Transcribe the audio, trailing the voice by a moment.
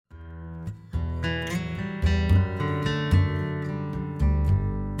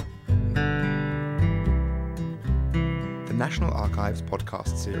National Archives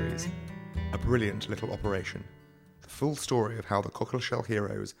podcast series, A Brilliant Little Operation, the full story of how the Cockleshell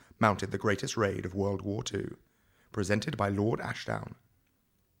Heroes mounted the greatest raid of World War II, presented by Lord Ashdown.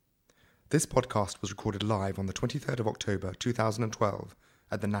 This podcast was recorded live on the 23rd of October 2012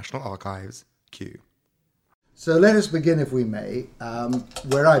 at the National Archives, Kew. So let us begin, if we may,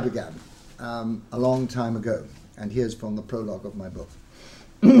 where I began, a long time ago. And here's from the prologue of my book.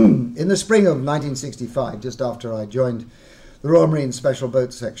 In the spring of 1965, just after I joined the Royal Marine Special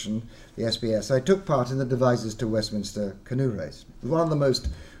Boat Section, the SBS, I took part in the Devices to Westminster canoe race. It was one of the most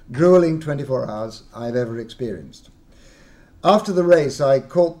grueling 24 hours I've ever experienced. After the race, I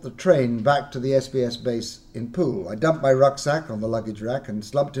caught the train back to the SBS base in Poole. I dumped my rucksack on the luggage rack and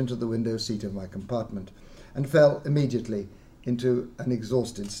slumped into the window seat of my compartment and fell immediately into an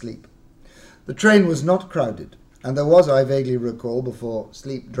exhausted sleep. The train was not crowded, and there was, I vaguely recall, before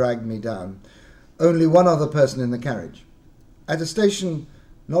sleep dragged me down, only one other person in the carriage. At a station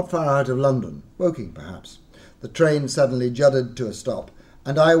not far out of London, Woking perhaps, the train suddenly juddered to a stop,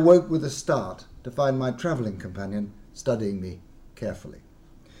 and I awoke with a start to find my travelling companion studying me carefully.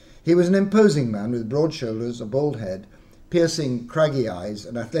 He was an imposing man with broad shoulders, a bald head, piercing, craggy eyes,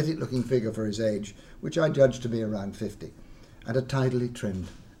 an athletic-looking figure for his age, which I judged to be around 50, and a tidily trimmed,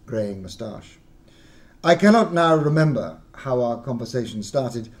 greying moustache. I cannot now remember how our conversation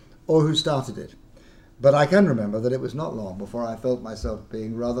started or who started it, but I can remember that it was not long before I felt myself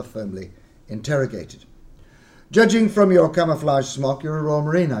being rather firmly interrogated. "Judging from your camouflage smock, you're a Royal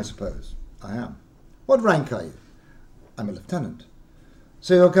Marine, I suppose." "I am." "What rank are you?" "I'm a lieutenant."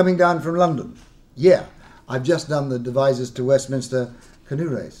 "So you're coming down from London?" "Yeah, I've just done the Devices to Westminster canoe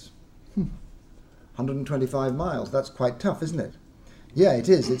race." 125 miles, that's quite tough, isn't it?" "Yeah, it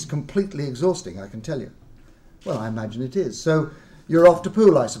is. It's completely exhausting, I can tell you." "Well, I imagine it is. So you're off to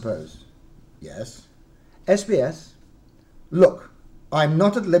Poole, I suppose?" "Yes." "SBS?" "Look, I'm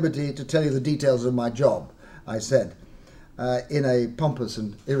not at liberty to tell you the details of my job," I said, in a pompous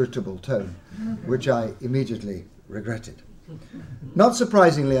and irritable tone, which I immediately regretted. Not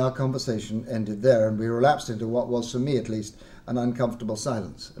surprisingly, our conversation ended there, and we relapsed into what was, for me at least, an uncomfortable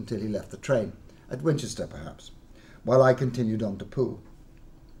silence until he left the train, at Winchester perhaps, while I continued on to Poole.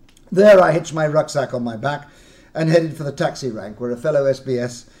 There I hitched my rucksack on my back and headed for the taxi rank, where a fellow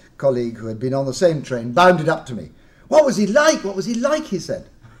SBS colleague who had been on the same train bounded up to me. "What was he like? What was he like?" he said.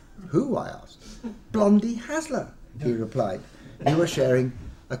 "Who?" I asked. "Blondie Hasler," he replied. "You were sharing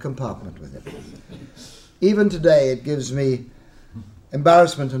a compartment with him." Even today it gives me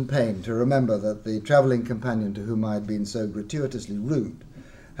embarrassment and pain to remember that the travelling companion to whom I had been so gratuitously rude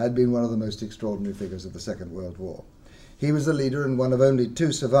had been one of the most extraordinary figures of the Second World War. He was the leader and one of only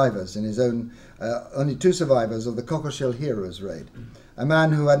two survivors of the Cockleshell Heroes raid, a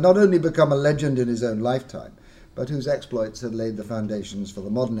man who had not only become a legend in his own lifetime, but whose exploits had laid the foundations for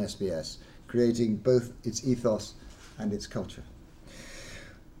the modern SBS, creating both its ethos and its culture.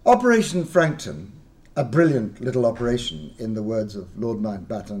 Operation Frankton, a brilliant little operation, in the words of Lord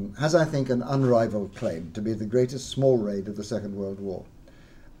Mountbatten, has, I think, an unrivalled claim to be the greatest small raid of the Second World War.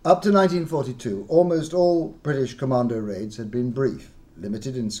 Up to 1942, almost all British commando raids had been brief,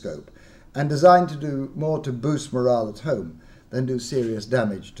 limited in scope, and designed to do more to boost morale at home than do serious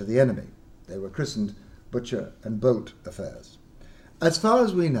damage to the enemy. They were christened butcher and bolt affairs. As far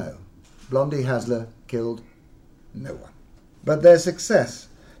as we know, Blondie Hasler killed no one. But their success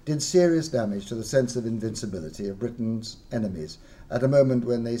did serious damage to the sense of invincibility of Britain's enemies at a moment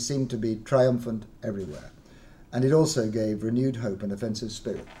when they seemed to be triumphant everywhere. And it also gave renewed hope and offensive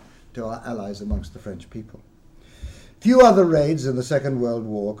spirit to our allies amongst the French people. Few other raids in the Second World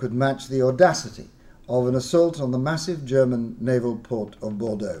War could match the audacity of an assault on the massive German naval port of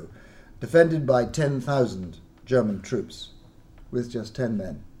Bordeaux, defended by 10,000 German troops, with just 10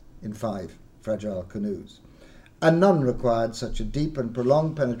 men in 5 fragile canoes. And none required such a deep and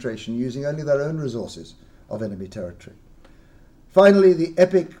prolonged penetration using only their own resources of enemy territory. Finally, the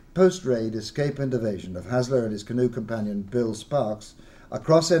epic post-raid escape and evasion of Hasler and his canoe companion Bill Sparks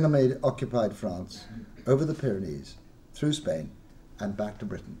across enemy-occupied France, over the Pyrenees, through Spain, and back to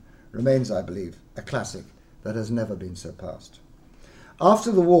Britain, remains, I believe, a classic that has never been surpassed.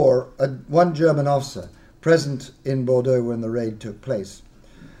 After the war, one German officer present in Bordeaux when the raid took place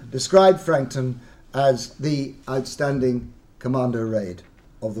described Frankton as the outstanding commando raid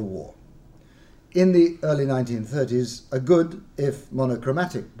of the war. In the early 1930s, a good, if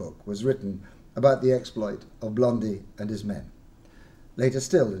monochromatic, book was written about the exploit of Blondie and his men. Later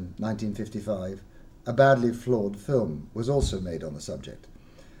still, in 1955, a badly flawed film was also made on the subject.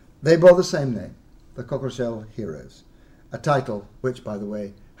 They bore the same name, the Cockleshell Heroes, a title which, by the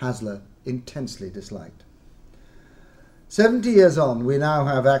way, Hasler intensely disliked. 70 years on, we now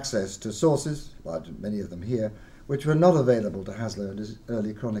have access to sources, large, many of them here, which were not available to Hasler and his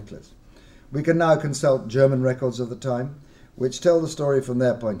early chroniclers. We can now consult German records of the time, which tell the story from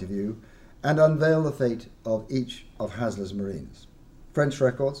their point of view and unveil the fate of each of Hasler's Marines. French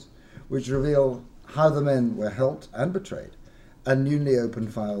records, which reveal how the men were helped and betrayed, and newly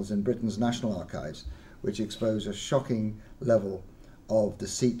opened files in Britain's National Archives, which expose a shocking level of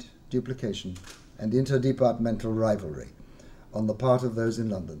deceit, duplication, and interdepartmental rivalry on the part of those in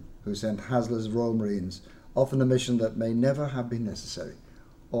London who sent Hasler's Royal Marines off on a mission that may never have been necessary,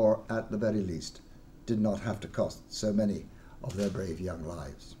 or at the very least did not have to cost so many of their brave young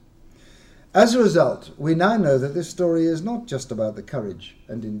lives. As a result, we now know that this story is not just about the courage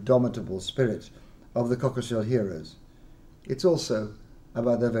and indomitable spirit of the Cockleshell Heroes. It's also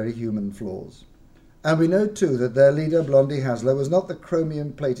about their very human flaws. And we know too that their leader, Blondie Hasler, was not the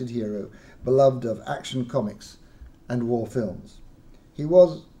chromium-plated hero beloved of action comics and war films. He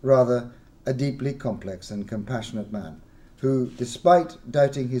was, rather, a deeply complex and compassionate man who, despite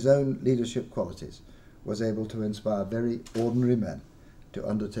doubting his own leadership qualities, was able to inspire very ordinary men to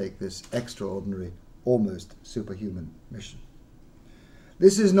undertake this extraordinary, almost superhuman mission.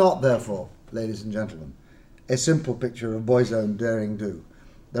 This is not, therefore, ladies and gentlemen, a simple picture of boy's own daring do.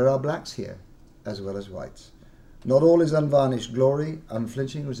 There are blacks here, as well as whites. Not all is unvarnished glory,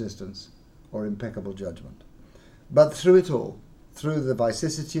 unflinching resistance, or impeccable judgment. But through it all, through the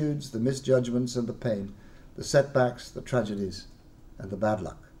vicissitudes, the misjudgments and the pain, the setbacks, the tragedies, and the bad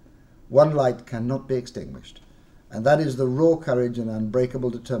luck, one light cannot be extinguished, and that is the raw courage and unbreakable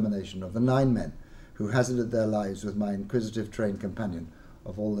determination of the 9 men who hazarded their lives with my inquisitive trained companion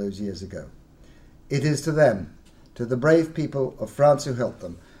of all those years ago. It is to them, to the brave people of France who helped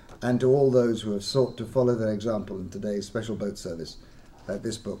them, and to all those who have sought to follow their example in today's special boat service, that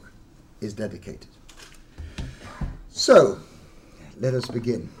this book is dedicated. So, let us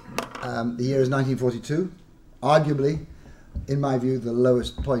begin. The year is 1942, arguably, in my view, the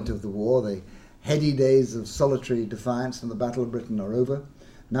lowest point of the war. The heady days of solitary defiance and the Battle of Britain are over.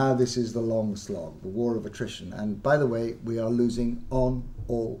 Now this is the long slog, the war of attrition. And by the way, we are losing on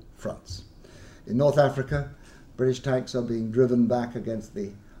all fronts. In North Africa, British tanks are being driven back against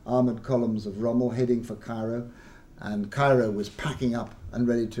the armoured columns of Rommel, heading for Cairo, and Cairo was packing up and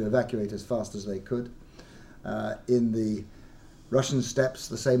ready to evacuate as fast as they could. In the Russian steppes,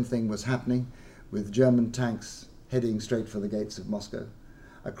 the same thing was happening, with German tanks heading straight for the gates of Moscow.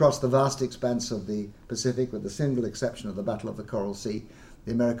 Across the vast expanse of the Pacific, with the single exception of the Battle of the Coral Sea,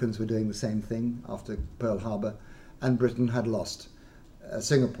 the Americans were doing the same thing after Pearl Harbor, and Britain had lost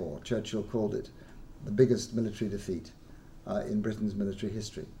Singapore. Churchill called it the biggest military defeat in Britain's military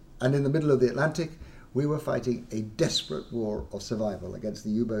history. And in the middle of the Atlantic, we were fighting a desperate war of survival against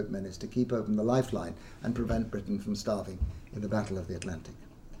the U-boat menace to keep open the lifeline and prevent Britain from starving in the Battle of the Atlantic.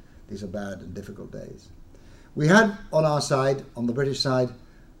 These are bad and difficult days. We had on our side, on the British side,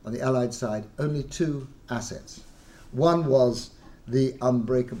 on the Allied side, only 2 assets. One was the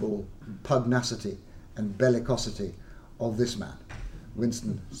unbreakable pugnacity and bellicosity of this man,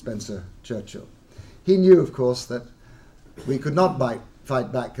 Winston Spencer Churchill. He knew, of course, that we could not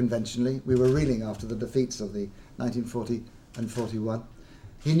fight back conventionally. We were reeling after the defeats of the 1940 and 41.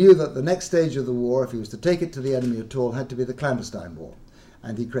 He knew that the next stage of the war, if he was to take it to the enemy at all, had to be the clandestine war.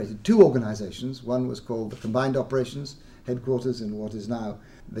 And he created 2 organisations. One was called the Combined Operations, headquarters in what is now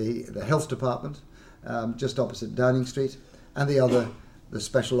the Health Department, just opposite Downing Street, and the other, the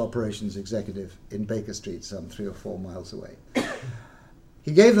Special Operations Executive in Baker Street, some 3 or 4 miles away.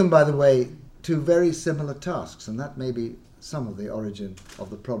 He gave them, by the way, 2 very similar tasks, and that may be some of the origin of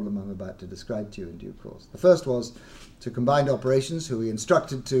the problem I'm about to describe to you in due course. The first was to Combined Operations, who he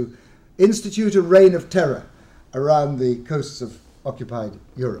instructed to institute a reign of terror around the coasts of occupied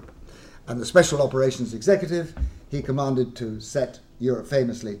Europe. And the Special Operations Executive he commanded to set Europe,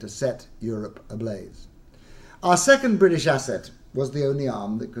 famously, to set Europe ablaze. Our second British asset was the only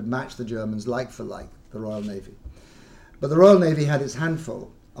arm that could match the Germans like for like, the Royal Navy. But the Royal Navy had its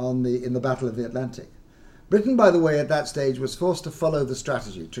handful in the Battle of the Atlantic. Britain, by the way, at that stage was forced to follow the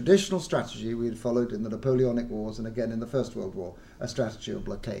strategy, traditional strategy we had followed in the Napoleonic Wars and again in the First World War, a strategy of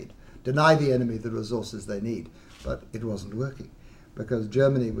blockade. Deny the enemy the resources they need, but it wasn't working because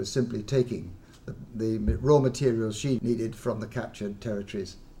Germany was simply taking the raw materials she needed from the captured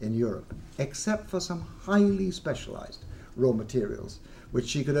territories in Europe, except for some highly specialized raw materials, which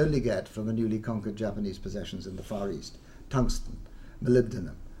she could only get from the newly conquered Japanese possessions in the Far East: tungsten,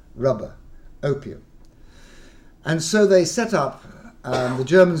 molybdenum, rubber, opium. And so they set up, the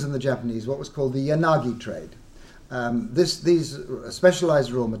Germans and the Japanese, what was called the Yanagi trade. These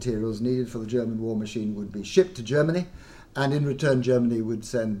specialized raw materials needed for the German war machine would be shipped to Germany, And in return, Germany would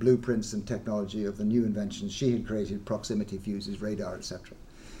send blueprints and technology of the new inventions she had created, proximity fuses, radar, etc.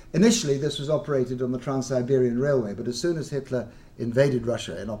 Initially, this was operated on the Trans-Siberian Railway, but as soon as Hitler invaded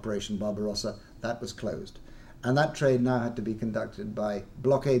Russia in Operation Barbarossa, that was closed. And that trade now had to be conducted by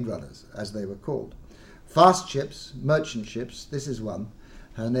blockade runners, as they were called. Fast ships, merchant ships, this is one.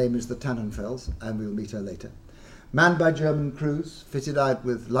 Her name is the Tannenfels, and we'll meet her later. Manned by German crews, fitted out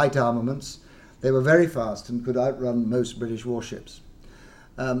with light armaments, they were very fast and could outrun most British warships.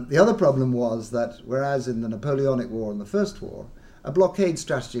 The other problem was that, whereas in the Napoleonic War and the First War, a blockade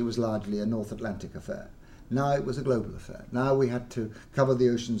strategy was largely a North Atlantic affair. Now it was a global affair. Now we had to cover the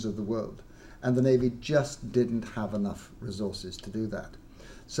oceans of the world, and the Navy just didn't have enough resources to do that.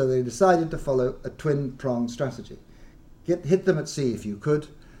 So they decided to follow a twin-pronged strategy. Hit them at sea if you could,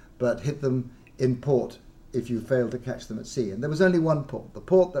 but hit them in port if you failed to catch them at sea. And there was only one port. The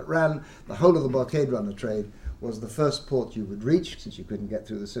port that ran the whole of the blockade runner trade was the first port you would reach, since you couldn't get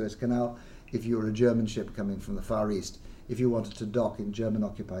through the Suez Canal, if you were a German ship coming from the Far East, if you wanted to dock in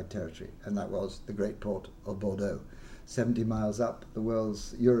German-occupied territory, and that was the great port of Bordeaux. 70 miles up,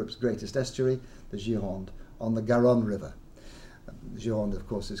 Europe's greatest estuary, the Gironde, on the Garonne River. The Gironde, of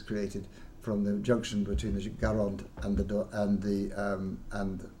course, is created from the junction between the Garonne and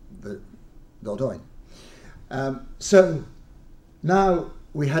the Dordogne. So now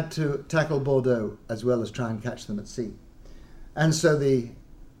we had to tackle Bordeaux as well as try and catch them at sea. And so the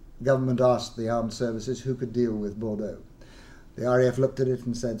government asked the armed services who could deal with Bordeaux. The RAF looked at it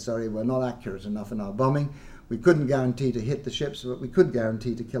and said, sorry, we're not accurate enough in our bombing. We couldn't guarantee to hit the ships, but we could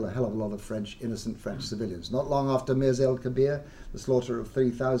guarantee to kill a hell of a lot of innocent French civilians. Not long after Mirs el Kabir, the slaughter of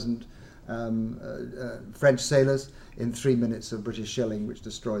 3,000 French sailors in 3 minutes of British shelling, which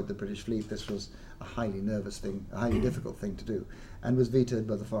destroyed the British fleet. This was a highly nervous thing, a highly difficult thing to do, and was vetoed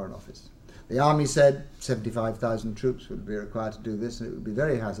by the Foreign Office. The army said 75,000 troops would be required to do this, and it would be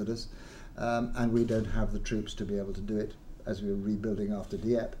very hazardous, and we don't have the troops to be able to do it as we were rebuilding after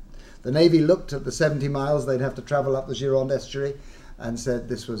Dieppe. The Navy looked at the 70 miles they'd have to travel up the Gironde estuary and said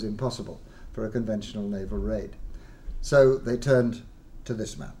this was impossible for a conventional naval raid. So they turned to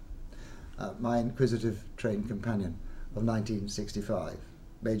this man, my inquisitive trained companion of 1965,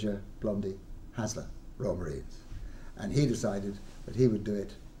 Major Blondie Hasler, Royal Marines. And he decided that he would do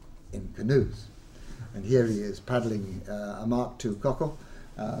it in canoes. And here he is paddling a Mark II cockle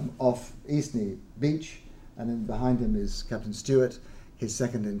off Eastney Beach, and then behind him is Captain Stewart, his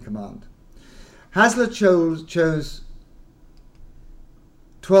second in command. Hasler chose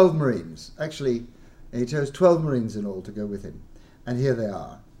 12 Marines. Actually, he chose 12 Marines in all to go with him. And here they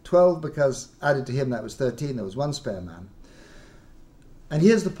are. 12 because added to him that was 13, there was one spare man. And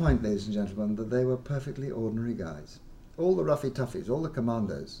here's the point, ladies and gentlemen, that they were perfectly ordinary guys. All the roughy toughies, all the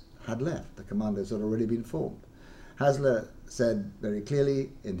commandos had left. The commandos had already been formed. Hasler said very clearly,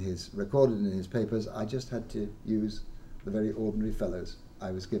 recorded in his papers, I just had to use the very ordinary fellows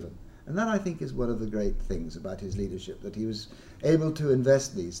I was given. And that, I think, is one of the great things about his leadership, that he was able to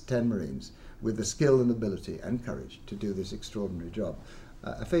invest these 10 Marines with the skill and ability and courage to do this extraordinary job.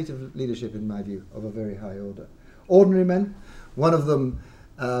 A feat of leadership, in my view, of a very high order. Ordinary men. One of them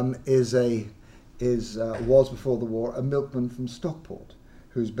was before the war a milkman from Stockport,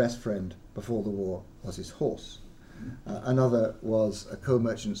 whose best friend before the war was his horse. Another was a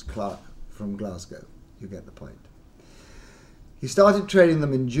coal-merchant's clerk from Glasgow. You get the point. He started training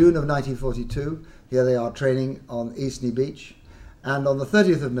them in June of 1942. Here they are training on Eastney Beach. And on the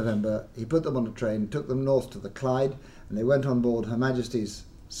 30th of November, he put them on a train, took them north to the Clyde, and they went on board Her Majesty's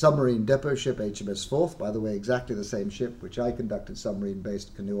submarine depot ship, HMS Forth, by the way, exactly the same ship which I conducted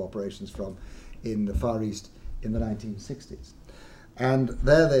submarine-based canoe operations from in the Far East in the 1960s. And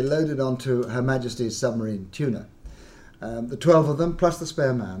there they loaded onto Her Majesty's submarine Tuna. The 12 of them, plus the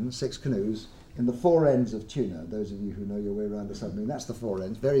spare man, 6 canoes, in the four ends of Tuna. Those of you who know your way around a submarine, that's the four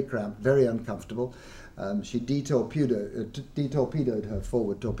ends, very cramped, very uncomfortable. She detorpedoed her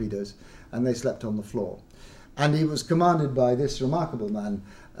forward torpedoes, and they slept on the floor. And he was commanded by this remarkable man,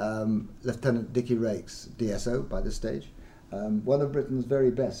 Lieutenant Dickie Rakes, DSO by this stage, one of Britain's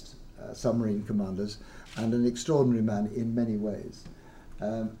very best submarine commanders, and an extraordinary man in many ways.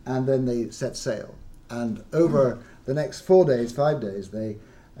 And then they set sail. And over the next 5 days, they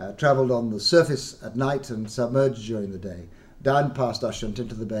travelled on the surface at night and submerged during the day, down past Ushant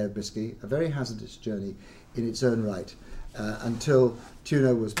into the Bay of Biscay, a very hazardous journey in its own right, until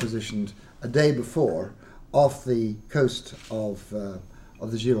Tuna was positioned a day before off the coast of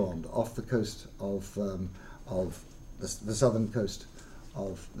the Gironde, off the coast of the southern coast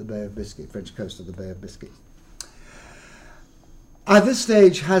of the Bay of Biscay, French coast of the Bay of Biscay. At this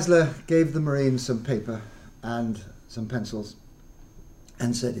stage, Hasler gave the Marines some paper and some pencils,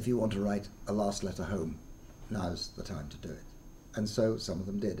 and said, if you want to write a last letter home, now's the time to do it. And so some of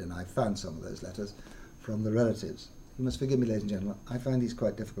them did, and I found some of those letters from the relatives. You must forgive me, ladies and gentlemen, I find these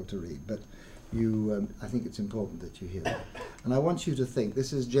quite difficult to read, but I think it's important that you hear them. And I want you to think,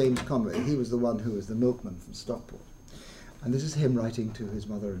 this is James Conway, he was the one who was the milkman from Stockport. And this is him writing to his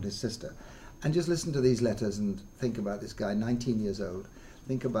mother and his sister. And just listen to these letters and think about this guy, 19 years old.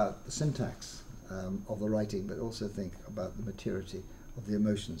 Think about the syntax of the writing, but also think about the maturity of the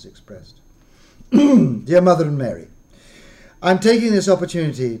emotions expressed. Dear Mother and Mary, I'm taking this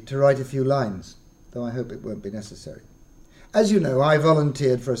opportunity to write a few lines, though I hope it won't be necessary. As you know, I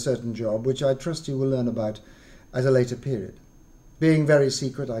volunteered for a certain job, which I trust you will learn about at a later period. Being very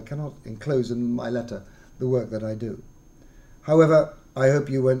secret, I cannot enclose in my letter the work that I do. However, I hope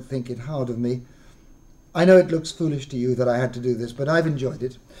you won't think it hard of me. I know it looks foolish to you that I had to do this, but I've enjoyed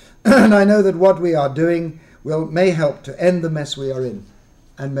it. And I know that what we are doing may help to end the mess we are in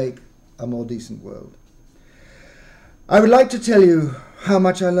and make a more decent world. I would like to tell you how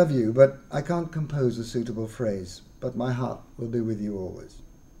much I love you, but I can't compose a suitable phrase. But my heart will be with you always.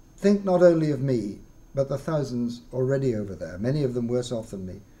 Think not only of me, but the thousands already over there, many of them worse off than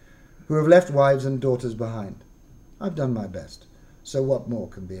me, who have left wives and daughters behind. I've done my best, so what more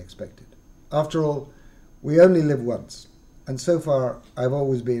can be expected? After all, we only live once, and so far I've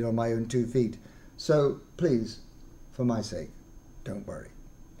always been on my own 2 feet, so please, for my sake, don't worry.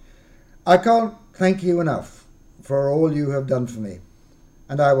 I can't thank you enough for all you have done for me,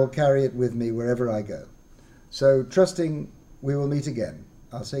 and I will carry it with me wherever I go. So, trusting we will meet again,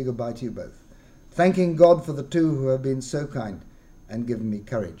 I'll say goodbye to you both, thanking God for the 2 who have been so kind and given me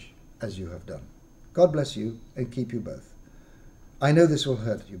courage, as you have done. God bless you and keep you both. I know this will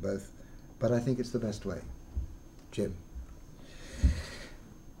hurt you both, but I think it's the best way. Jim.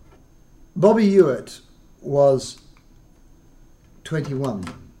 Bobby Ewart was 21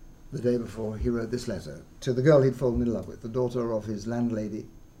 the day before he wrote this letter to the girl he'd fallen in love with, the daughter of his landlady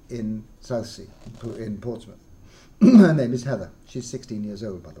in Southsea, in Portsmouth. Her name is Heather. She's 16 years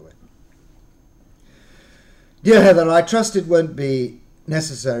old, by the way. Dear Heather, I trust it won't be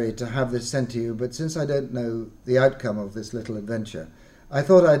necessary to have this sent to you, but since I don't know the outcome of this little adventure, I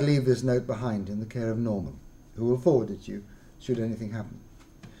thought I'd leave this note behind in the care of Norman, who will forward it to you should anything happen.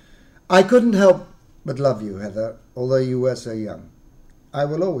 I couldn't help but love you, Heather, although you were so young. I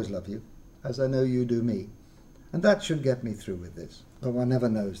will always love you, as I know you do me, and that should get me through with this. But one never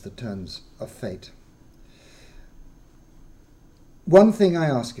knows the turns of fate. One thing I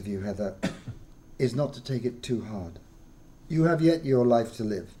ask of you, Heather, is not to take it too hard. You have yet your life to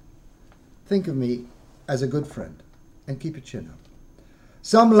live. Think of me as a good friend, and keep your chin up.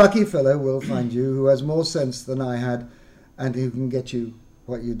 Some lucky fellow will find you who has more sense than I had, and who can get you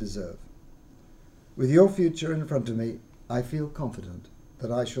what you deserve. With your future in front of me, I feel confident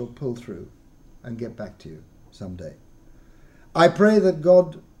that I shall pull through and get back to you someday. I pray that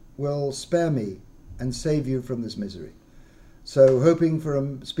God will spare me and save you from this misery. So, hoping for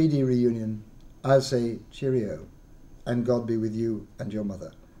a speedy reunion, I'll say cheerio, and God be with you and your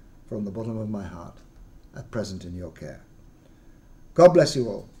mother, from the bottom of my heart, at present in your care. God bless you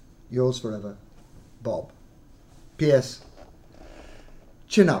all. Yours forever, Bob. P.S.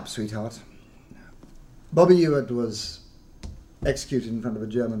 Chin up, sweetheart. Bobby Ewart was executed in front of a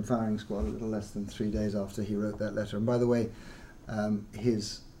German firing squad a little less than 3 days after he wrote that letter. And by the way,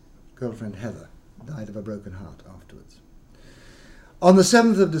 his girlfriend Heather died of a broken heart afterwards. On the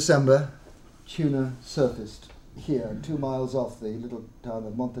 7th of December, tuna surfaced here, 2 miles off the little town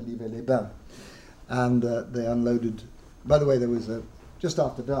of Montalivet-les-Bains, and they unloaded. By the way, there was just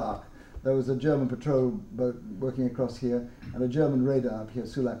after dark, there was a German patrol boat working across here, and a German radar up here,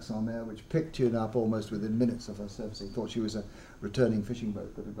 Soulac-sur-Mer, which picked tuna up almost within minutes of her surfacing. Thought she was a returning fishing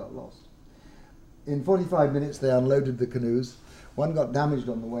boat that had got lost. In 45 minutes, they unloaded the canoes. One got damaged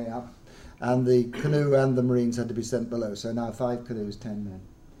on the way up, and the canoe and the Marines had to be sent below. So now 5 canoes, 10 men.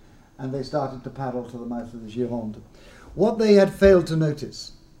 And they started to paddle to the mouth of the Gironde. What they had failed to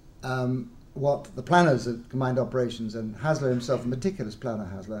notice, what the planners at Combined Operations, and Hasler himself, a meticulous planner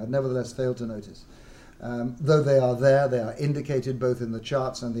Hasler, had nevertheless failed to notice, though they are there, they are indicated both in the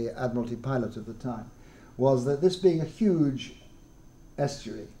charts and the Admiralty pilot at the time, was that this being a huge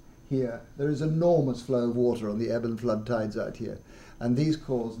estuary here, there is enormous flow of water on the ebb and flood tides out here, and these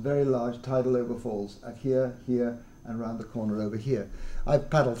cause very large tidal overfalls at here, and round the corner over here.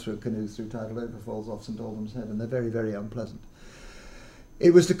 I've paddled through canoes through tidal overfalls off St Albans Head, and they're very, very unpleasant.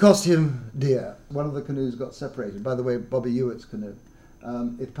 It was to cost him dear. One of the canoes got separated. By the way, Bobby Ewart's canoe.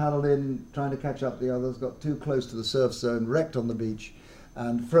 It paddled in, trying to catch up the others, got too close to the surf zone, wrecked on the beach,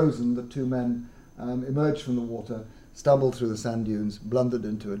 and frozen. The 2 men emerged from the water, stumbled through the sand dunes, blundered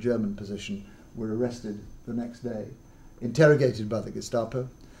into a German position, were arrested the next day, interrogated by the Gestapo.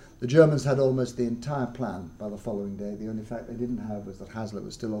 The Germans had almost the entire plan by the following day. The only fact they didn't have was that Hasler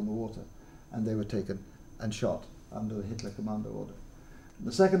was still on the water, and they were taken and shot under the Hitler commando order.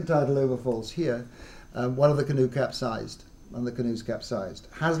 The second tidal overfalls here, one of the canoes capsized.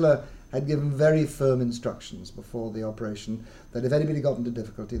 Hasler had given very firm instructions before the operation that if anybody got into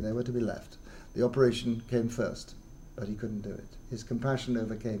difficulty, they were to be left. The operation came first, but he couldn't do it. His compassion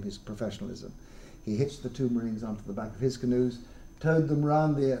overcame his professionalism. He hitched the two Marines onto the back of his canoes, towed them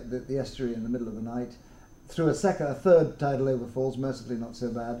round the estuary in the middle of the night, through a third tidal overfalls, mercifully not so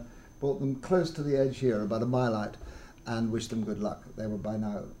bad, brought them close to the edge here, about a mile out, and wished them good luck. They were by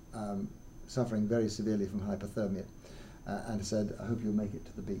now suffering very severely from hypothermia, and said, I hope you'll make it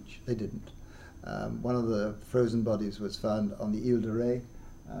to the beach. They didn't. One of the frozen bodies was found on the Ile de Ré,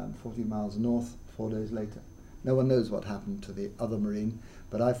 40 miles north, 4 days later. No one knows what happened to the other Marine,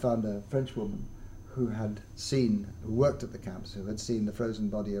 but I found a French woman who worked at the camps, who had seen the frozen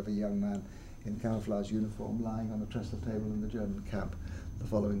body of a young man in camouflage uniform lying on a trestle table in the German camp the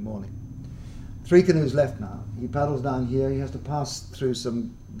following morning. 3 canoes left now. He paddles down here. He has to pass through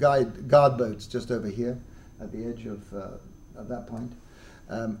some guard boats just over here at the edge of at that point,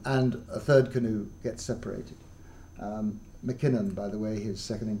 and a third canoe gets separated. McKinnon, by the way, his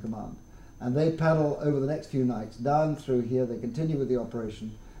second in command. And they paddle over the next few nights down through here. They continue with the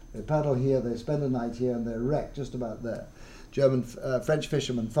operation. They paddle here, they spend a night here, and they're wrecked just about there. French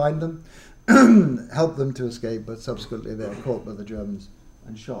fishermen find them, help them to escape, but subsequently they're caught by the Germans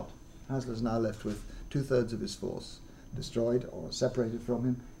and shot. Hasler's now left with 2/3 of his force destroyed or separated from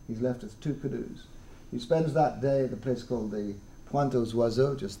him. He's left with 2 canoes. He spends that day at a place called the Pointe aux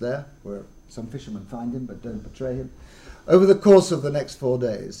Oiseaux, just there, where some fishermen find him but don't betray him. Over the course of the next 4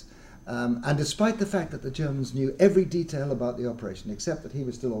 days, and despite the fact that the Germans knew every detail about the operation, except that he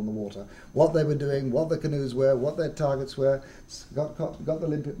was still on the water, what they were doing, what the canoes were, what their targets were, got the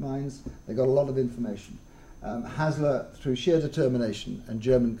limpet mines, they got a lot of information. Hasler, through sheer determination and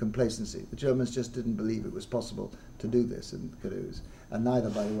German complacency, the Germans just didn't believe it was possible to do this in canoes, and neither,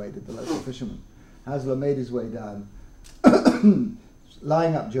 by the way, did the local fishermen. Hasler made his way down,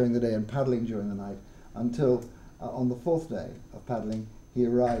 lying up during the day and paddling during the night, until on the 4th day of paddling, he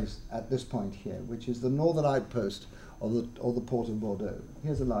arrives at this point here, which is the northern outpost of the port of Bordeaux.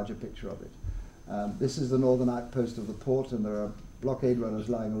 Here's a larger picture of it. This is the northern outpost of the port, and there are blockade runners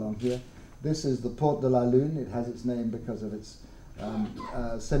lying along here. This is the Port de la Lune. It has its name because of its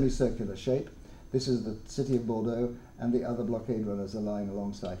semicircular shape. This is the city of Bordeaux, and the other blockade runners are lying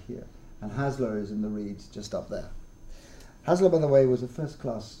alongside here. And Hasler is in the reeds just up there. Hasler, by the way, was a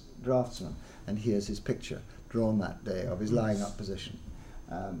first-class draftsman, and here's his picture drawn that day of his lying up position.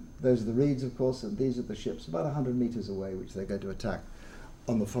 Those are the reeds, of course, and these are the ships about 100 meters away, which they're going to attack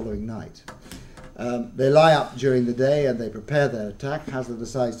on the following night. They lie up during the day and they prepare their attack. Hasler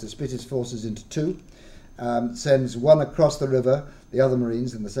decides to split his forces into 2, sends one across the river, the other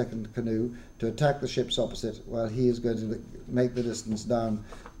Marines in the second canoe, to attack the ships opposite, while he is going to make the distance down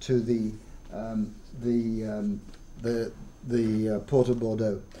to the port of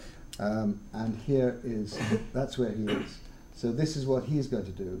Bordeaux. And that's where he is. So this is what he's going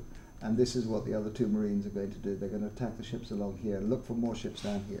to do, and this is what the other 2 Marines are going to do. They're going to attack the ships along here and look for more ships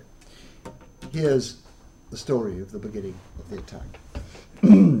down here. Here's the story of the beginning of the attack.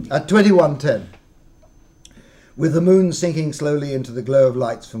 At 21:10, with the moon sinking slowly into the glow of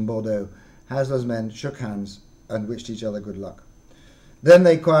lights from Bordeaux, Hasler's men shook hands and wished each other good luck. Then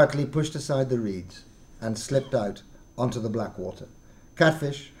they quietly pushed aside the reeds and slipped out onto the black water.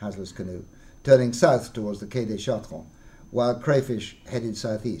 Catfish, Hasler's canoe, turning south towards the Quai des Chartrons, while Crayfish headed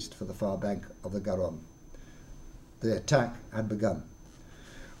southeast for the far bank of the Garonne. The attack had begun.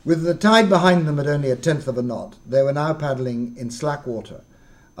 With the tide behind them at only 1/10 of a knot, they were now paddling in slack water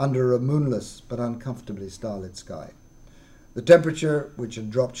under a moonless but uncomfortably starlit sky. The temperature, which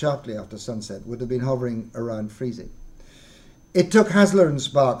had dropped sharply after sunset, would have been hovering around freezing. It took Hasler and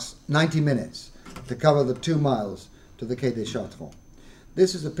Sparks 90 minutes to cover the 2 miles to the Quai des Chartrons.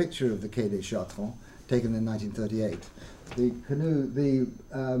 This is a picture of the Quai des Chartrons, taken in 1938. The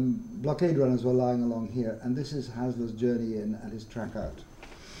blockade runners were lying along here, and this is Hasler's journey in and his track out.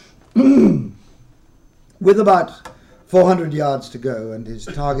 With about 400 yards to go and his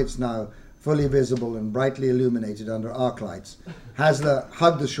targets now fully visible and brightly illuminated under arc lights, Hasler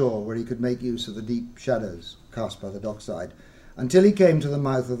hugged the shore where he could make use of the deep shadows cast by the dockside, until he came to the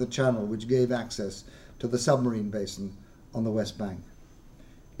mouth of the channel which gave access to the submarine basin on the west bank.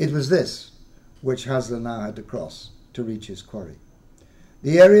 It was this which Hasler now had to cross to reach his quarry.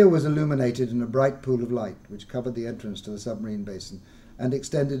 The area was illuminated in a bright pool of light which covered the entrance to the submarine basin and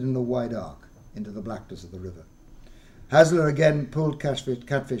extended in a wide arc into the blackness of the river. Hasler again pulled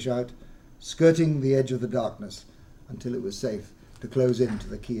Catfish out, skirting the edge of the darkness until it was safe to close in to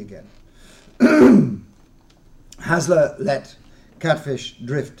the quay again. Hasler let Catfish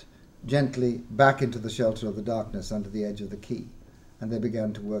drift gently back into the shelter of the darkness under the edge of the quay, and they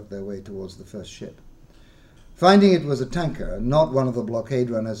began to work their way towards the first ship. Finding it was a tanker and not one of the blockade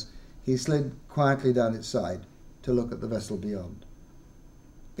runners, he slid quietly down its side to look at the vessel beyond.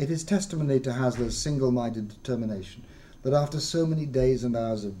 It is testimony to Hasler's single-minded determination that after so many days and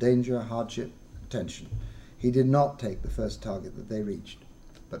hours of danger, hardship, and tension, he did not take the first target that they reached,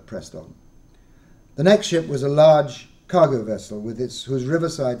 but pressed on. The next ship was a large cargo vessel whose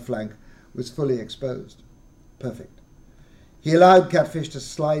riverside flank was fully exposed. Perfect. He allowed Catfish to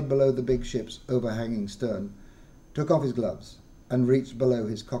slide below the big ship's overhanging stern, took off his gloves, and reached below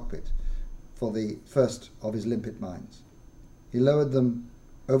his cockpit for the first of his limpet mines. He lowered them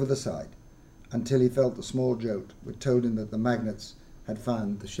over the side until he felt the small jolt which told him that the magnets had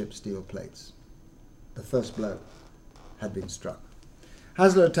found the ship's steel plates. The first blow had been struck.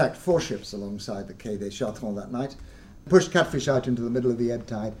 Hasler attacked 4 ships alongside the Quai des Chartrons that night, pushed Catfish out into the middle of the ebb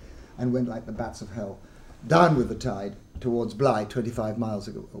tide, and went like the bats of hell, down with the tide towards Bly, 25 miles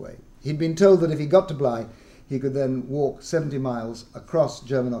away. He'd been told that if he got to Bly, he could then walk 70 miles across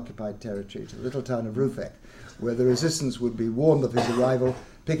German-occupied territory to the little town of Ruffec, where the resistance would be warned of his arrival,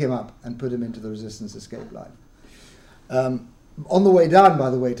 pick him up, and put him into the resistance escape line. On the way down, by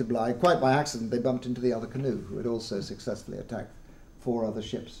the way, to Bly, quite by accident, they bumped into the other canoe, who had also successfully attacked 4 other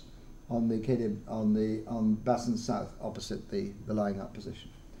ships on Bassin South, opposite the lying-up position.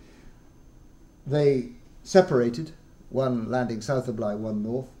 They separated, one landing south of Bly, one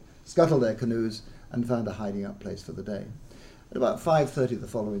north, scuttled their canoes, and found a hiding-up place for the day. At about 5:30 the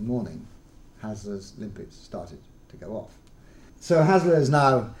following morning, Hasler's limpets started to go off. So Hasler is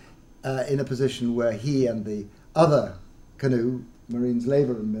now in a position where he and the other canoe, Marines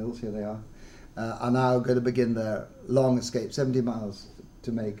Laver and Mills, here they are now going to begin their long escape, 70 miles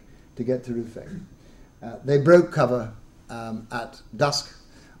to make to get to Ruffec. They broke cover at dusk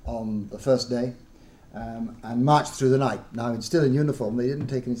on the first day and marched through the night. Now, still in uniform, they didn't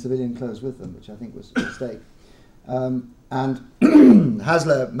take any civilian clothes with them, which I think was a mistake. And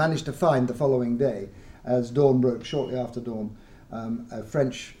Hasler managed to find the following day, as dawn broke, shortly after dawn, a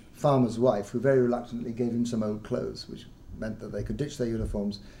French farmer's wife who very reluctantly gave him some old clothes, which meant that they could ditch their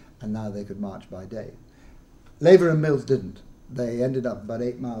uniforms and now they could march by day. Laver and Mills didn't. They ended up about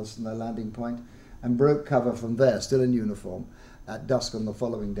 8 miles from their landing point and broke cover from there, still in uniform, at dusk on the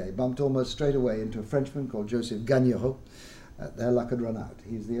following day, bumped almost straight away into a Frenchman called Joseph Gagnereau. Their luck had run out.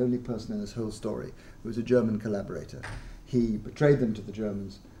 He's the only person in this whole story who was a German collaborator. He betrayed them to the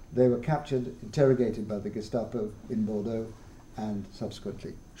Germans. They were captured, interrogated by the Gestapo in Bordeaux, and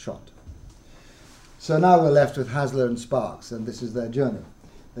subsequently shot. So now we're left with Hasler and Sparks, and this is their journey.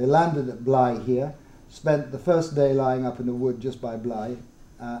 They landed at Bly here, spent the first day lying up in the wood just by Bly,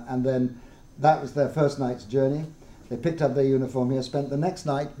 and then that was their first night's journey. They picked up their uniform here, spent the next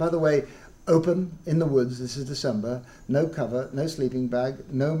night, by the way, open in the woods. This is December, no cover, no sleeping bag,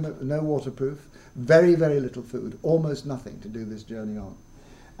 no waterproof, very, very little food, almost nothing to do this journey on.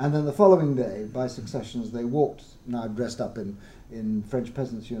 And then the following day, by successions, they walked, now dressed up in French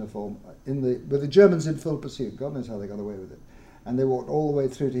peasants' uniform, with the Germans in full pursuit. God knows how they got away with it. And they walked all the way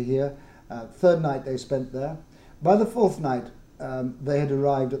through to here. Third night they spent there. By the fourth night, they had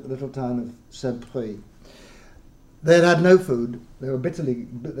arrived at the little town of Saint-Preuil. They had had no food. They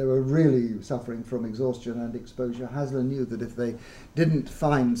were really suffering from exhaustion and exposure. Hasler knew that if they didn't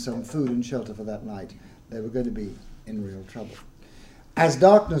find some food and shelter for that night, they were going to be in real trouble. As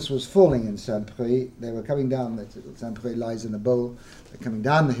darkness was falling in Saint-Preuil, they were coming down. Saint-Preuil lies in a bowl. They're coming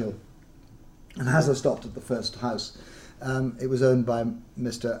down the hill, and Hasler stopped at the first house. It was owned by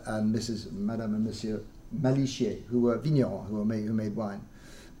Mr. and Mrs. Madame and Monsieur Malichier, who were vignerons, who made wine.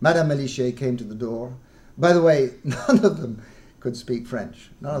 Madame Malichier came to the door. By the way, none of them could speak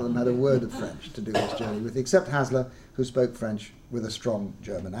French. None of them had a word of French to do this journey with, except Hasler, who spoke French with a strong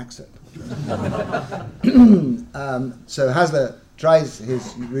German accent. So Hasler tries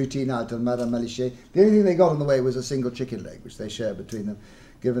his routine out on Madame Malichier. The only thing they got on the way was a single chicken leg, which they shared between them,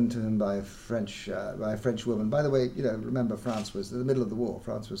 given to him by a French woman. By the way, remember France was in the middle of the war.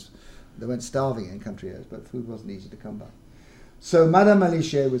 They went starving in country areas, but food wasn't easy to come by. So Madame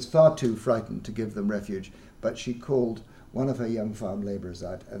Malichier was far too frightened to give them refuge, but she called one of her young farm labourers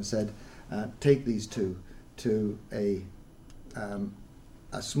out and said, take these two to a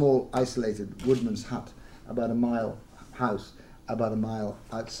small isolated woodman's hut, about a mile house, about a mile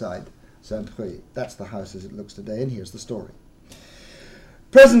outside Saint-Preuil. That's the house as it looks today, and here's the story.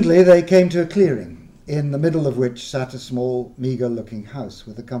 Presently they came to a clearing, in the middle of which sat a small, meagre-looking house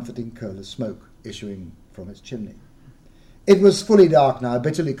with a comforting curl of smoke issuing from its chimney. It was fully dark now,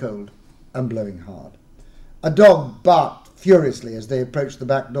 bitterly cold, and blowing hard. A dog barked furiously as they approached the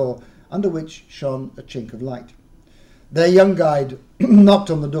back door, under which shone a chink of light. Their young guide knocked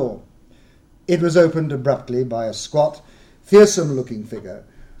on the door. It was opened abruptly by a squat, fearsome-looking figure,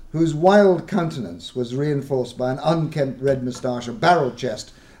 whose wild countenance was reinforced by an unkempt red moustache, a barrel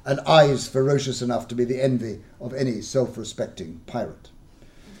chest, and eyes ferocious enough to be the envy of any self-respecting pirate.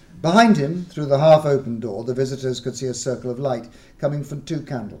 Behind him, through the half-open door, the visitors could see a circle of light coming from 2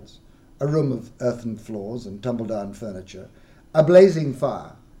 candles, a room of earthen floors and tumble-down furniture, a blazing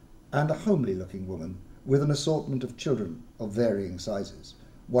fire, and a homely-looking woman with an assortment of children of varying sizes,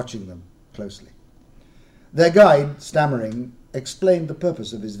 watching them closely. Their guide, stammering, explained the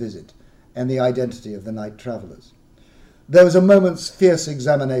purpose of his visit and the identity of the night travellers. There was a moment's fierce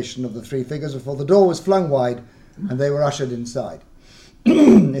examination of the 3 figures before the door was flung wide and they were ushered inside.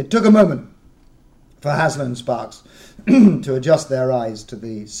 It took a moment for Hasler and Sparks to adjust their eyes to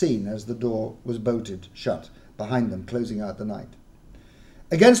the scene as the door was bolted shut behind them, closing out the night.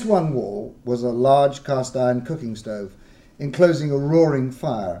 Against one wall was a large cast-iron cooking stove, enclosing a roaring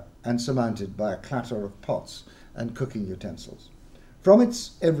fire and surmounted by a clatter of pots and cooking utensils. From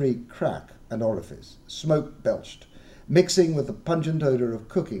its every crack and orifice, smoke belched, mixing with the pungent odour of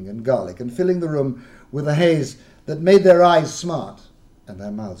cooking and garlic, and filling the room with a haze that made their eyes smart and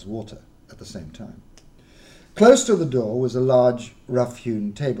their mouths water at the same time. Close to the door was a large,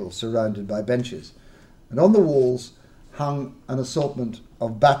 rough-hewn table surrounded by benches, and on the walls hung an assortment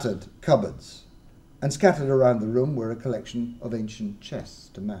of battered cupboards, and scattered around the room were a collection of ancient chests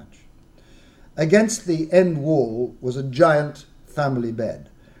to match. Against the end wall was a giant family bed,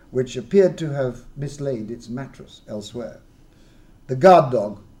 which appeared to have mislaid its mattress elsewhere. The guard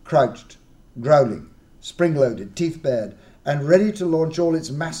dog crouched, growling, spring-loaded, teeth bared, and ready to launch all its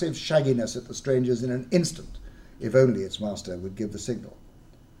massive shagginess at the strangers in an instant, if only its master would give the signal.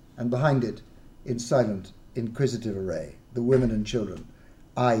 And behind it, in silent, inquisitive array, the women and children,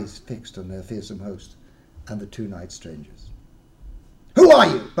 eyes fixed on their fearsome host and the 2 night strangers. "Who are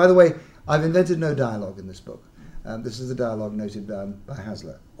you?" By the way, I've invented no dialogue in this book. This is the dialogue noted down by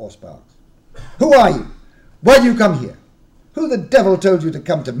Hasler or Sparks. "Who are you? Why do you come here? Who the devil told you to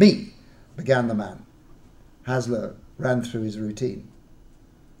come to me?" began the man. Hasler ran through his routine.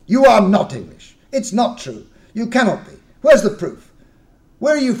 "You are not English. It's not true. You cannot be. Where's the proof?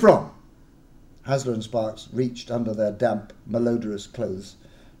 Where are you from?" Hasler and Sparks reached under their damp, malodorous clothes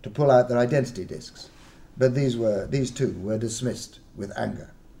to pull out their identity discs, but these 2 were dismissed with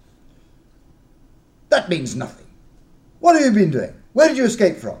anger. "That means nothing. What have you been doing? Where did you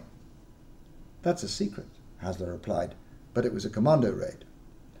escape from?" "That's a secret," Hasler replied, "but it was a commando raid."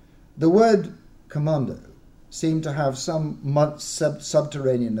 The word commando seemed to have some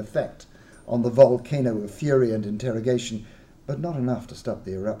subterranean effect on the volcano of fury and interrogation, but not enough to stop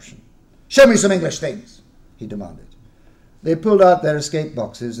the eruption. "Show me some English things," he demanded. They pulled out their escape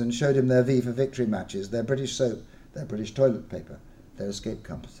boxes and showed him their V for Victory matches, their British soap, their British toilet paper, their escape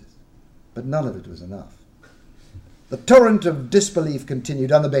compasses. But none of it was enough. The torrent of disbelief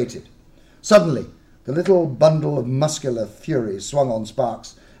continued unabated. Suddenly, the little bundle of muscular fury swung on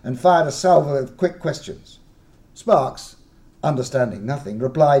Sparks and fired a salvo of quick questions. Sparks, understanding nothing,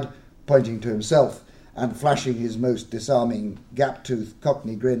 replied, pointing to himself and flashing his most disarming gap-toothed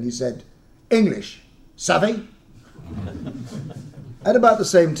cockney grin. He said, "English, savvy?" At about the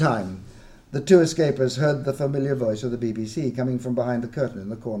same time, the 2 escapers heard the familiar voice of the BBC coming from behind the curtain in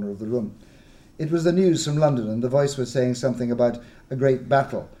the corner of the room. It was the news from London, and the voice was saying something about a great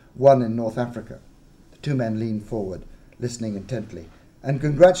battle won in North Africa. The 2 men leaned forward, listening intently, and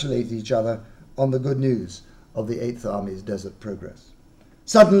congratulated each other on the good news of the 8th Army's desert progress.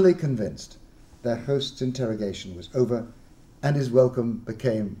 Suddenly convinced, their host's interrogation was over, and his welcome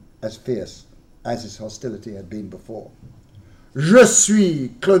became as fierce as his hostility had been before. "Je suis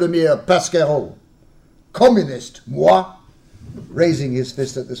Clodomir Pasquerot, communist, moi," raising his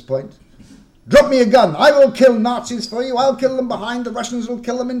fist at this point. "Drop me a gun. I will kill Nazis for you. I'll kill them behind. The Russians will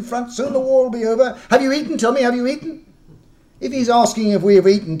kill them in front. Soon the war will be over. Have you eaten? Tell me, have you eaten?" "If he's asking if we have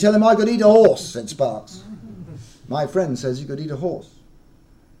eaten, tell him I could eat a horse," said Sparks. "My friend says you could eat a horse."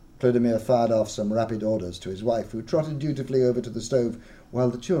 Clodomir fired off some rapid orders to his wife, who trotted dutifully over to the stove, while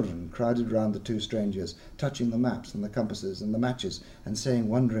the children crowded round the 2 strangers, touching the maps and the compasses and the matches, and saying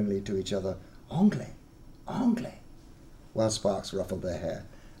wonderingly to each other, "Anglais, Anglais," while Sparks ruffled their hair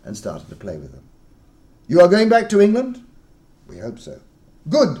and started to play with them. "You are going back to England?" We hope so.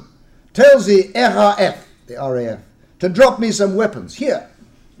 Good. Tells the RAF, the RAF, to drop me some weapons. Here.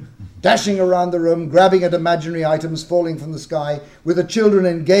 Dashing around the room, grabbing at imaginary items falling from the sky, with the children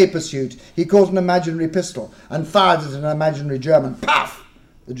in gay pursuit, he caught an imaginary pistol and fired at an imaginary German. Puff!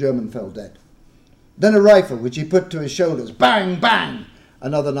 The German fell dead. Then a rifle, which he put to his shoulders. Bang, bang!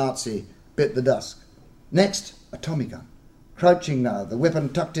 Another Nazi bit the dusk. Next, a Tommy gun. Crouching now, the weapon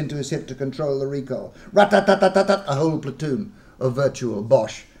tucked into his hip to control the recoil. Rat-tat-tat-tat-tat, a whole platoon of virtual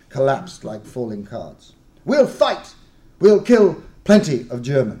Bosch collapsed like falling cards. We'll fight! We'll kill plenty of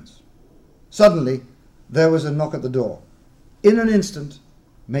Germans. Suddenly, there was a knock at the door. In an instant,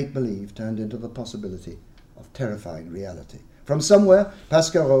 make-believe turned into the possibility of terrifying reality. From somewhere,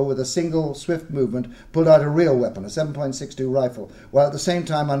 Pasquerot, with a single swift movement, pulled out a real weapon, a 7.62 rifle, while at the same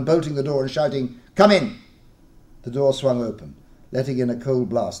time unbolting the door and shouting, "Come in!" The door swung open, letting in a cold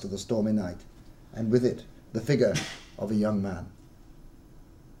blast of the stormy night, and with it, the figure of a young man.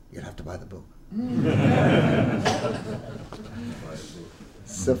 You'll have to buy the book.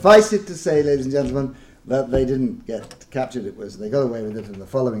 Suffice it to say, ladies and gentlemen, that they didn't get captured. They got away with it, and the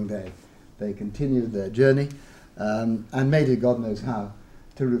following day they continued their journey and made it, God knows how,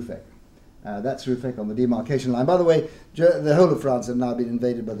 to Ruffec. That's Ruffec on the demarcation line. By the way, the whole of France had now been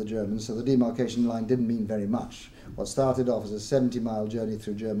invaded by the Germans, so the demarcation line didn't mean very much. What started off as a 70-mile journey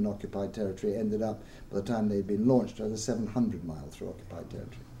through German-occupied territory ended up, by the time they'd been launched, as a 700-mile through occupied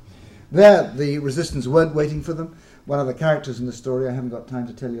territory. There, the resistance weren't waiting for them. One of the characters in the story I haven't got time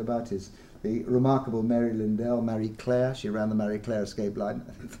to tell you about is the remarkable Mary Lindell, Marie Claire. She ran the Marie Claire escape line.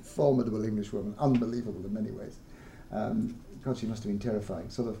 A formidable Englishwoman, unbelievable in many ways. God, she must have been terrifying.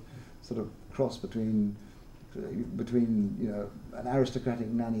 Sort of cross between an aristocratic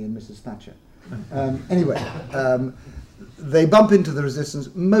nanny and Mrs. Thatcher. They bump into the resistance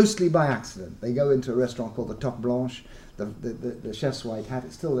mostly by accident. They go into a restaurant called the Toque Blanche. The chef's white hat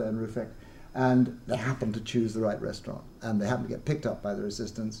is still there in Ruffec, and they happen to choose the right restaurant, and they happen to get picked up by the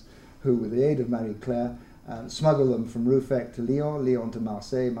resistance, who, with the aid of Marie Claire, smuggle them from Ruffec to Lyon, Lyon to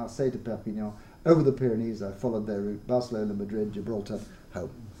Marseille, Marseille to Perpignan, over the Pyrenees. I followed their route, Barcelona, Madrid, Gibraltar, home.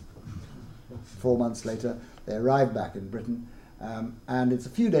 4 months later, they arrived back in Britain, and it's a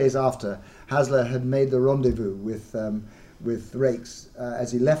few days after Hasler had made the rendezvous with Raikes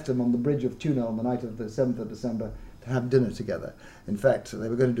as he left them on the bridge of Tunnel on the night of the 7th of December to have dinner together. In fact, they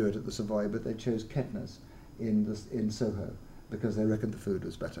were going to do it at the Savoy, but they chose Kettner's in Soho because they reckoned the food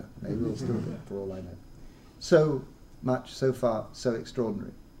was better. They will still be, for all I know. So much, so far, so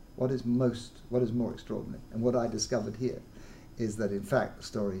extraordinary. What is more extraordinary, and what I discovered here, is that in fact the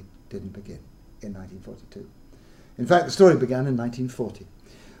story didn't begin in 1942. In fact, the story began in 1940.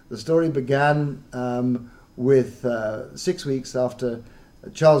 The story began with 6 weeks after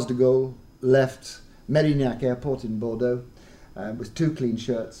Charles de Gaulle left Mérignac Airport in Bordeaux with 2 clean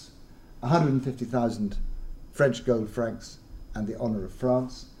shirts, 150,000 French gold francs, and the honour of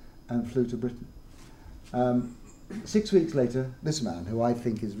France, and flew to Britain. 6 weeks later, this man, who I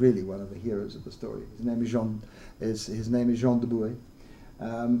think is really one of the heroes of the story, his name is Jean de Bouet.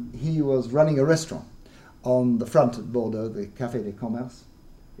 He was running a restaurant on the front at Bordeaux, the Café des Commerces.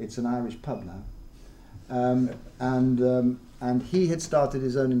 It's an Irish pub now. And he had started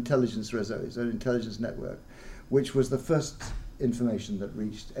his own intelligence réseau, his own intelligence network, which was the first information that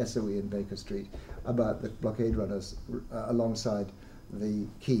reached SOE in Baker Street about the blockade runners alongside the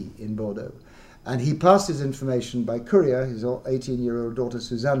quay in Bordeaux. And he passed his information by courier, his 18-year-old daughter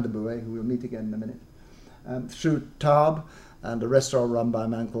Suzanne de Bouet, who we'll meet again in a minute, through Tarbes and a restaurant run by a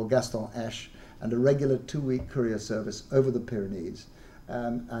man called Gaston Esch, and a regular 2-week courier service over the Pyrenees,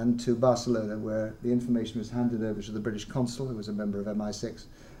 and to Barcelona, where the information was handed over to the British consul, who was a member of MI6,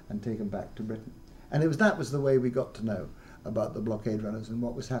 and taken back to Britain. And that was the way we got to know about the blockade runners and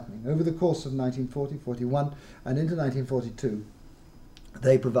what was happening. Over the course of 1940, 41, and into 1942,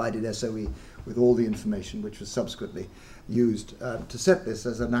 they provided SOE with all the information which was subsequently used to set this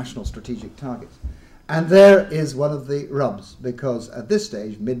as a national strategic target. And there is one of the rubs, because at this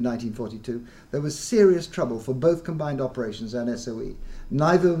stage, mid-1942, there was serious trouble for both combined operations and SOE.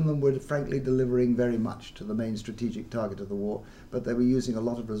 Neither of them were frankly delivering very much to the main strategic target of the war, but they were using a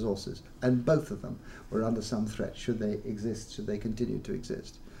lot of resources, and both of them were under some threat, should they continue to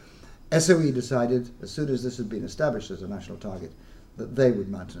exist. SOE decided, as soon as this had been established as a national target, that they would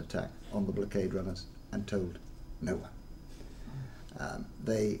mount an attack on the blockade runners, and told no one.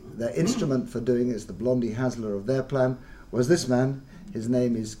 Their instrument for doing this, the Blondie Hasler of their plan, was this man. His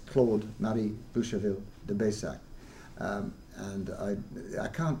name is Claude-Marie Boucherville de Baissac. And I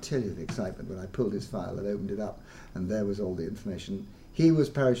can't tell you the excitement when I pulled his file and opened it up, and there was all the information. He was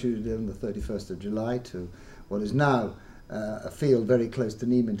parachuted in on the 31st of July to what is now a field very close to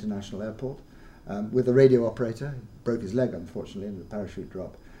Nîmes International Airport, with a radio operator. He broke his leg, unfortunately, in the parachute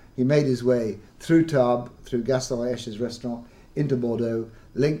drop. He made his way through Tarbes, through Gaston Esch's restaurant, into Bordeaux,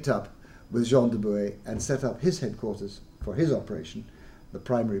 linked up with Jean de Bouet, and set up his headquarters for his operation, the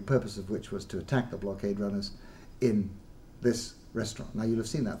primary purpose of which was to attack the blockade runners in this restaurant. Now, you'll have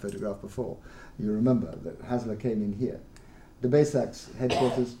seen that photograph before. You remember that Hasler came in here. De Baissac's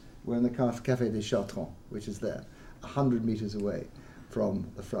headquarters were in the Café des Chartrons, which is there, 100 metres away from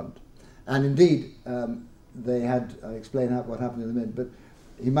the front. And indeed, they had, I'll explain what happened in a minute, but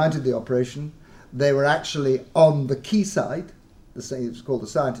he mounted the operation. They were actually on the quayside, it's called the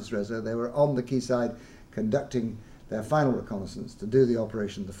Scientist Reserve. They were on the quayside conducting their final reconnaissance to do the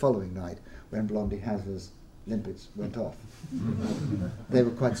operation the following night when Blondie Hasler's limpets went off. They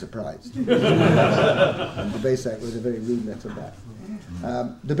were quite surprised. And de Baissac was a very rude net of that.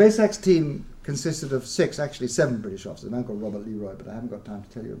 De Baissac's team consisted of 7 British officers, a man called Robert Leroy, but I haven't got time to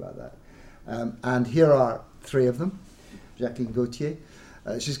tell you about that. And here are 3 of them. Jacqueline Gauthier.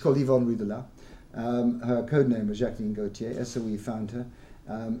 She's called Yvonne Rudelat. Her code name was Jacqueline Gauthier. SOE found her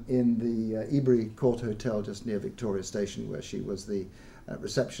in the Ibry Court Hotel just near Victoria Station, where she was the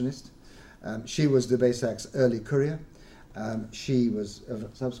receptionist. She was de Baissac's early courier. She was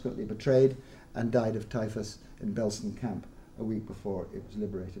subsequently betrayed and died of typhus in Belsen camp a week before it was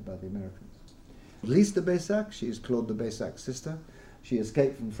liberated by the Americans. Lise de Baissac, she is Claude de Baissac's sister. She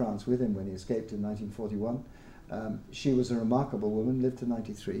escaped from France with him when he escaped in 1941. She was a remarkable woman, lived to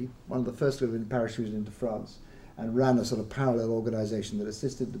 93, one of the first women parachuted into France, and ran a sort of parallel organisation that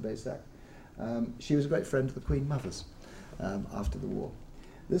assisted de Baissac. She was a great friend to the Queen Mothers after the war.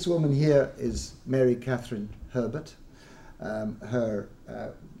 This woman here is Mary Catherine Herbert. Her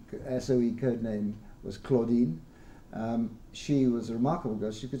SOE code name was Claudine. She was a remarkable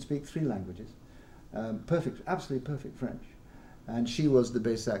girl. She could speak 3 languages. Perfect, absolutely perfect French. And she was de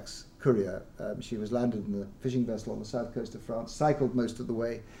Baissac's courier. She was landed in the fishing vessel on the south coast of France, cycled most of the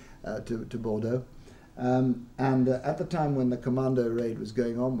way to Bordeaux. And at the time when the commando raid was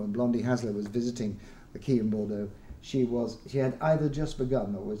going on, when Blondie Hasler was visiting the quay in Bordeaux, she had either just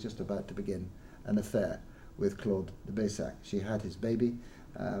begun or was just about to begin an affair with Claude de Baissac. She had his baby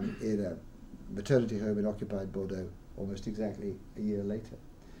in a maternity home in occupied Bordeaux almost exactly a year later.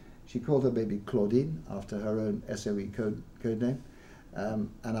 She called her baby Claudine after her own SOE code name,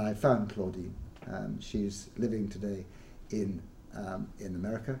 and I found Claudine. She's living today in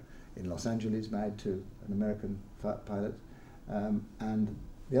America, in Los Angeles, married to an American pilot. And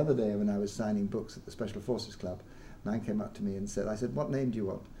the other day when I was signing books at the Special Forces Club, a man came up to me and said, I said, "What name do you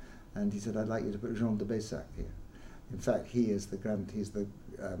want?" And he said, "I'd like you to put Jean de Baissac here." In fact, he's the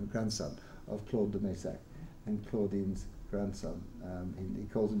grandson of Claude de Baissac and Claudine's grandson. He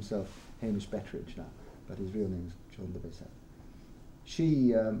calls himself Hamish Betteridge now, but his real name is Jean de Baissac.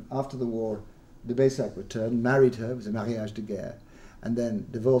 She, after the war, de Baissac returned, married her, it was a mariage de guerre, and then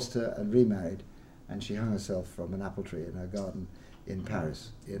divorced her and remarried, and she hung herself from an apple tree in her garden in Paris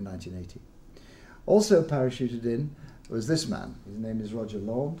in 1980. Also parachuted in was this man. His name is Roger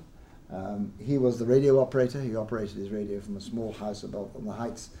Land. He was the radio operator. He operated his radio from a small house on the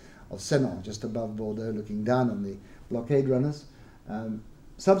heights of Senon, just above Bordeaux, looking down on the blockade runners.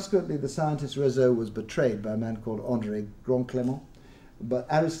 Subsequently, the Scientist Reserve was betrayed by a man called André Grand-Clément, but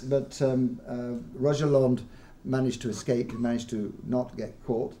Roger Land managed to escape. He managed to not get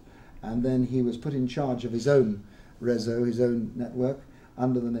caught, and then he was put in charge of his own réseau, his own network,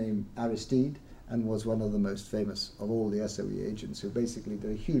 under the name Aristide, and was one of the most famous of all the SOE agents who basically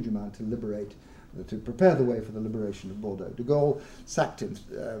did a huge amount to prepare the way for the liberation of Bordeaux. De Gaulle sacked him,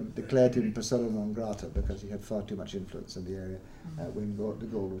 declared him persona non grata because he had far too much influence in the area when de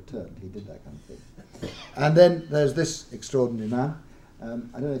Gaulle returned. He did that kind of thing. And then there's this extraordinary man. I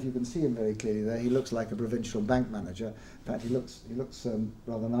don't know if you can see him very clearly there. He looks like a provincial bank manager. In fact, he looks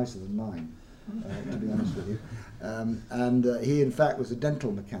rather nicer than mine, to be honest with you. He, in fact, was a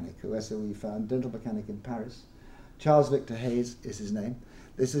dental mechanic who SOE found, dental mechanic in Paris. Charles Victor Hayes is his name.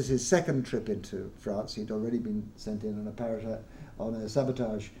 This is his second trip into France. He'd already been sent in on a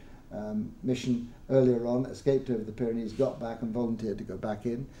sabotage mission earlier on, escaped over the Pyrenees, got back and volunteered to go back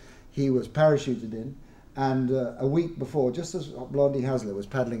in. He was parachuted in, and a week before, just as Blondie Hasler was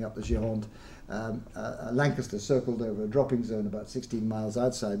paddling up the Gironde, a Lancaster circled over a dropping zone about 16 miles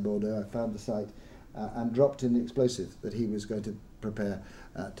outside Bordeaux. I found the site and dropped in the explosive that he was going to prepare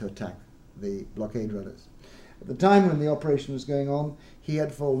to attack the blockade runners. At the time when the operation was going on, he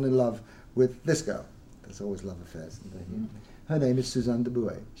had fallen in love with this girl. There's always love affairs, isn't there? Her name is Suzanne de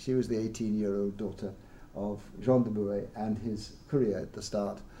Bouet. She was the 18-year-old daughter of Jean de Bouet and his courier at the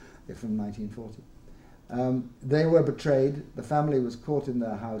start from 1940. They were betrayed. The family was caught in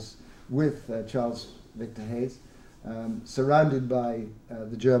their house with Charles Victor Hayes, surrounded by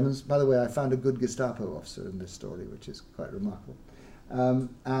the Germans. By the way, I found a good Gestapo officer in this story, which is quite remarkable.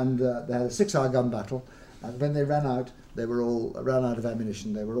 And they had a 6-hour gun battle. And when they ran out of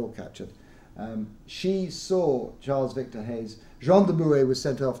ammunition. They were all captured. She saw Charles Victor Hayes. Jean de Bouet was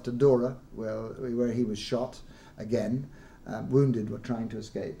sent off to Dora, where he was shot again, wounded, were trying to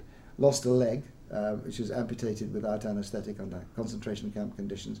escape. Lost a leg, which was amputated without anaesthetic under concentration camp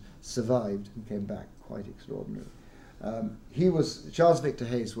conditions. Survived and came back. Quite extraordinary. Charles Victor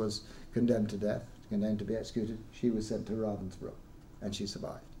Hayes was condemned to death, condemned to be executed. She was sent to Ravensbrück, and she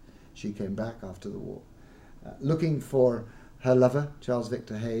survived. She came back after the war, looking for her lover, Charles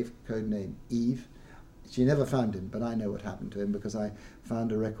Victor Hayes, codename Eve. She never found him, but I know what happened to him because I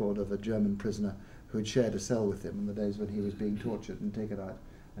found a record of a German prisoner who had shared a cell with him in the days when he was being tortured and taken out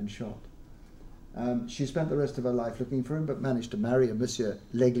and shot. She spent the rest of her life looking for him, but managed to marry a Monsieur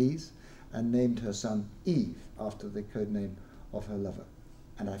L'Église and named her son Eve after the codename of her lover.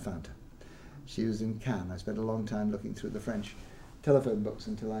 And I found her. She was in Cannes. I spent a long time looking through the French telephone books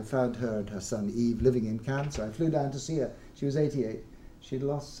until I found her and her son Eve living in Cannes. So I flew down to see her. She was 88. She'd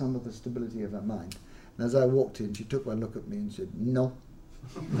lost some of the stability of her mind. And as I walked in, she took one look at me and said, "Non.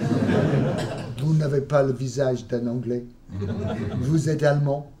 Vous n'avez pas le visage d'un Anglais. Vous êtes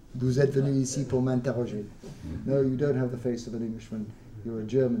Allemand. Vous êtes venu ici pour m'interroger. No, you don't have the face of an Englishman. You're a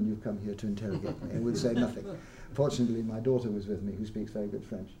German. You've come here to interrogate me." And would say nothing. Fortunately, my daughter was with me, who speaks very good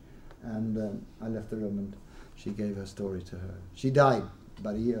French. And I left the room and she gave her story to her. She died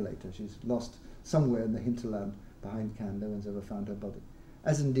about a year later. She's lost somewhere in the hinterland behind Cannes. No one's ever found her body.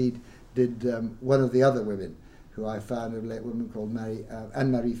 As indeed did one of the other women who I found, a late woman called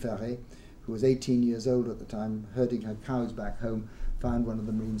Anne-Marie Ferret, who was 18 years old at the time, herding her cows back home, found one of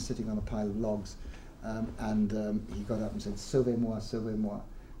the Marines sitting on a pile of logs, and he got up and said, "Sauvez-moi, sauvez-moi."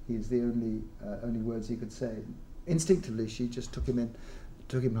 He's the only words he could say. Instinctively, she just took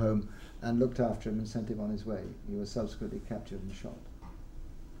him home, and looked after him and sent him on his way. He was subsequently captured and shot.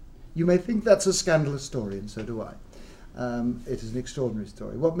 You may think that's a scandalous story, and so do I. It is an extraordinary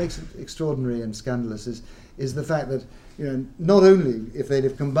story. What makes it extraordinary and scandalous is the fact that, not only if they'd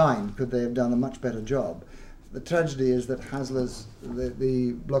have combined could they have done a much better job. The tragedy is that Hasler's,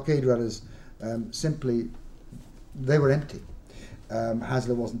 the blockade runners, simply, they were empty.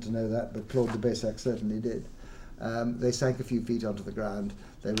 Hasler wasn't to know that, but Claude de Baissac certainly did. They sank a few feet onto the ground.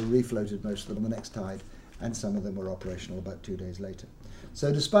 They were refloated, most of them, on the next tide, and some of them were operational about 2 days later.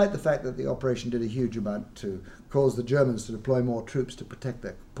 So despite the fact that the operation did a huge amount to cause the Germans to deploy more troops to protect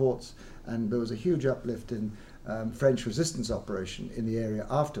their ports, and there was a huge uplift in French resistance operation in the area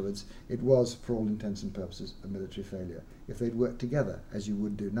afterwards, it was, for all intents and purposes, a military failure. If they'd worked together, as you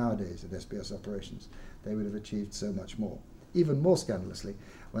would do nowadays at SBS operations, they would have achieved so much more. Even more scandalously,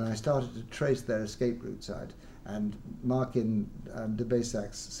 when I started to trace their escape routes out and mark in de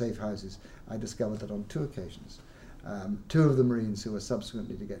Baissac's safe houses, I discovered that on 2 occasions, 2 of the Marines who were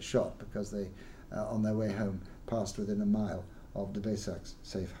subsequently to get shot because they, on their way home, passed within a mile of de Baissac's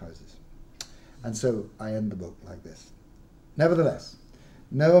safe houses. And so I end the book like this. Nevertheless,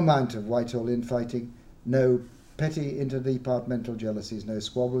 no amount of Whitehall infighting, no petty interdepartmental jealousies, no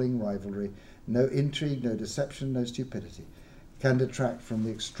squabbling rivalry, no intrigue, no deception, no stupidity can detract from the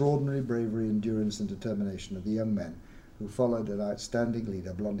extraordinary bravery, endurance and determination of the young men who followed an outstanding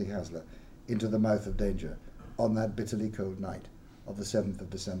leader, Blondie Hasler, into the mouth of danger on that bitterly cold night of the 7th of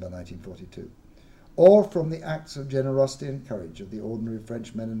December 1942, or from the acts of generosity and courage of the ordinary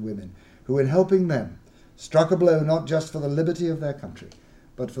French men and women who, in helping them, struck a blow not just for the liberty of their country,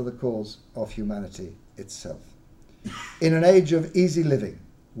 but for the cause of humanity itself. In an age of easy living,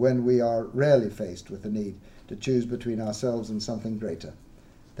 when we are rarely faced with the need to choose between ourselves and something greater,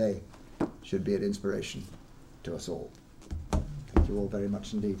 they should be an inspiration to us all. Thank you all very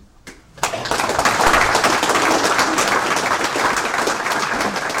much indeed.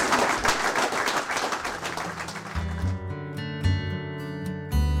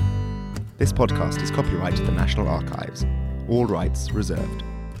 This podcast is copyright to the National Archives. All rights reserved.